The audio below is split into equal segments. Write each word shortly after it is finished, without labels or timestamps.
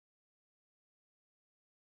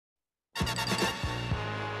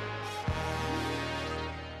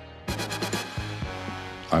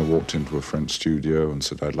I walked into a French studio and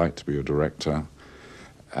said, I'd like to be a director.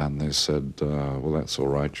 And they said, well, that's all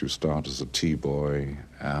right, you start as a T-boy.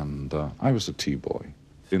 And I was a T-boy.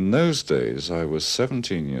 In those days, I was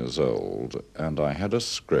 17 years old, and I had a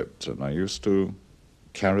script, and I used to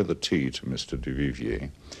carry the tea to Mr. Duvivier.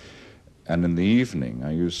 And in the evening,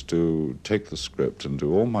 I used to take the script and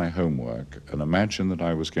do all my homework and imagine that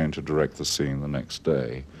I was going to direct the scene the next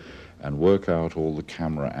day and work out all the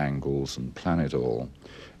camera angles and plan it all.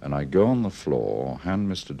 And I go on the floor, hand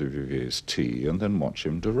Mr. Duvivier's tea, and then watch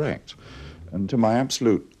him direct. And to my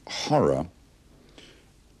absolute horror,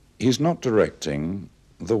 he's not directing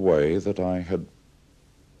the way that I had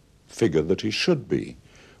figured that he should be.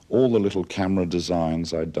 All the little camera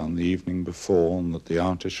designs I'd done the evening before, and that the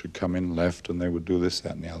artist should come in left and they would do this,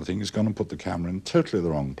 that, and the other thing. He's going to put the camera in totally the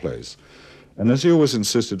wrong place. And as he always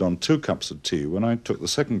insisted on 2 cups of tea, when I took the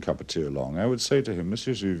second cup of tea along, I would say to him,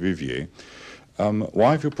 Monsieur Duvivier,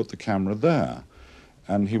 why have you put the camera there?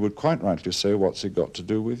 And he would quite rightly say, what's it got to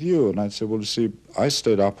do with you? And I'd say, well, you see, I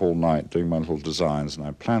stayed up all night doing my little designs, and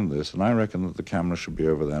I planned this, and I reckon that the camera should be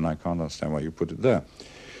over there, and I can't understand why you put it there.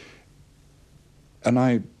 And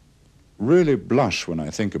I really blush when I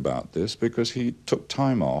think about this, because he took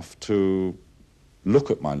time off to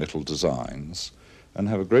look at my little designs and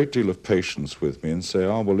have a great deal of patience with me and say,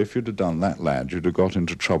 oh, well, if you'd have done that, lad, you'd have got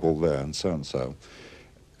into trouble there, and so and so.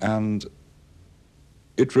 And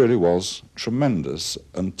it really was tremendous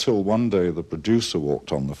until one day the producer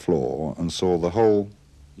walked on the floor and saw the whole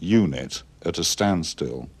unit at a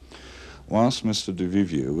standstill whilst Mr.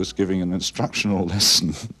 Duvivier was giving an instructional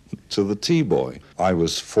lesson to the T-boy. I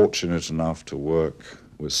was fortunate enough to work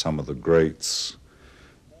with some of the greats,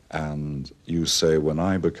 and you say, when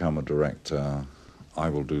I become a director, I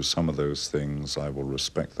will do some of those things, I will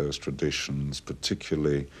respect those traditions,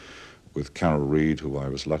 particularly with Carol Reed, who I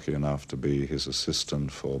was lucky enough to be his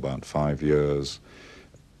assistant for about 5 years,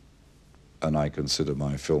 and I consider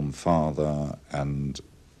my film father, and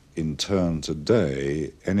in turn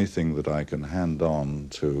today, anything that I can hand on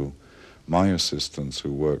to my assistants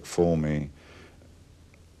who work for me,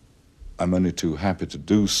 I'm only too happy to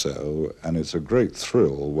do so, and it's a great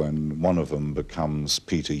thrill when one of them becomes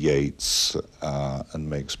Peter Yates and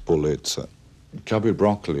makes Bullet. Cubby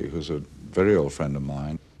Broccoli, who's a very old friend of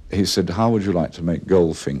mine, he said, how would you like to make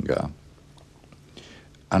Goldfinger?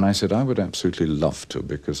 And I said, I would absolutely love to,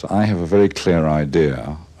 because I have a very clear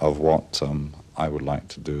idea of what I would like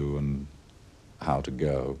to do and how to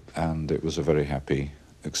go. And it was a very happy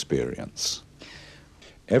experience.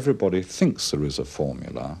 Everybody thinks there is a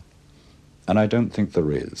formula, and I don't think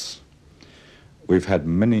there is. We've had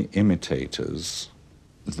many imitators.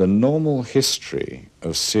 The normal history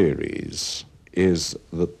of series is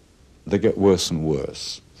that they get worse and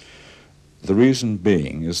worse. The reason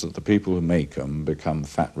being is that the people who make them become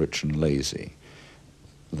fat, rich, and lazy.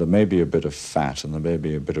 There may be a bit of fat and there may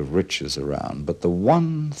be a bit of riches around, but the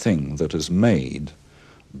one thing that has made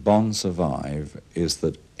Bond survive is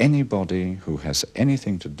that anybody who has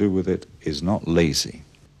anything to do with it is not lazy.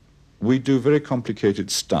 We do very complicated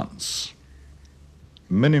stunts.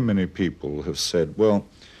 Many, many people have said, well,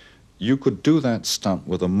 you could do that stunt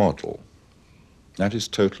with a model. That is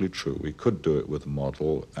totally true. We could do it with a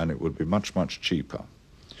model, and it would be much, much cheaper.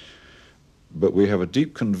 But we have a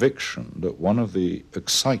deep conviction that one of the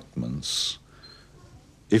excitements,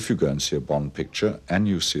 if you go and see a Bond picture and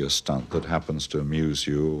you see a stunt that happens to amuse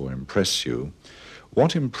you or impress you,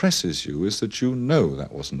 what impresses you is that you know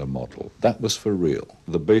that wasn't a model. That was for real.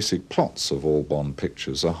 The basic plots of all Bond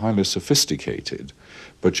pictures are highly sophisticated,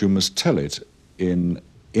 but you must tell it in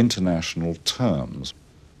international terms.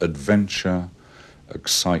 Adventure,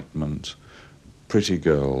 excitement, pretty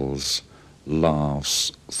girls,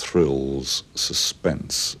 laughs, thrills,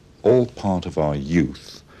 suspense, all part of our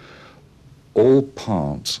youth, all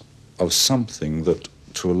part of something that,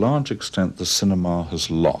 to a large extent, the cinema has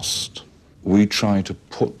lost. We try to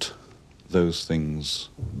put those things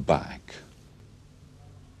back.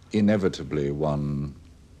 Inevitably,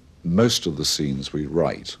 most of the scenes we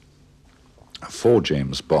write for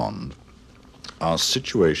James Bond are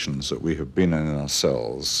situations that we have been in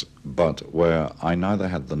ourselves, but where I neither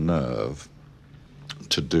had the nerve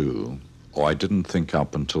to do, or I didn't think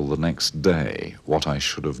up until the next day what I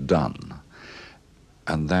should have done.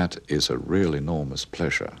 And that is a real enormous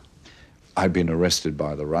pleasure. I've been arrested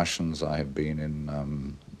by the Russians. I have been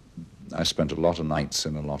in, I spent a lot of nights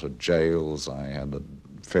in a lot of jails. I had a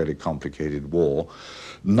fairly complicated war.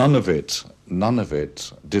 None of it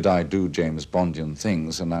did I do James Bondian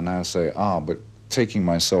things, and I now say, but taking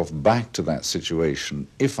myself back to that situation,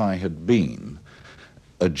 if I had been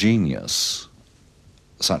a genius,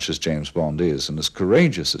 such as James Bond is, and as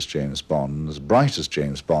courageous as James Bond, and as bright as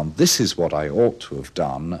James Bond, this is what I ought to have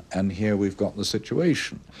done, and here we've got the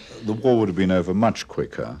situation. The war would have been over much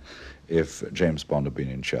quicker if James Bond had been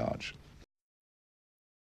in charge.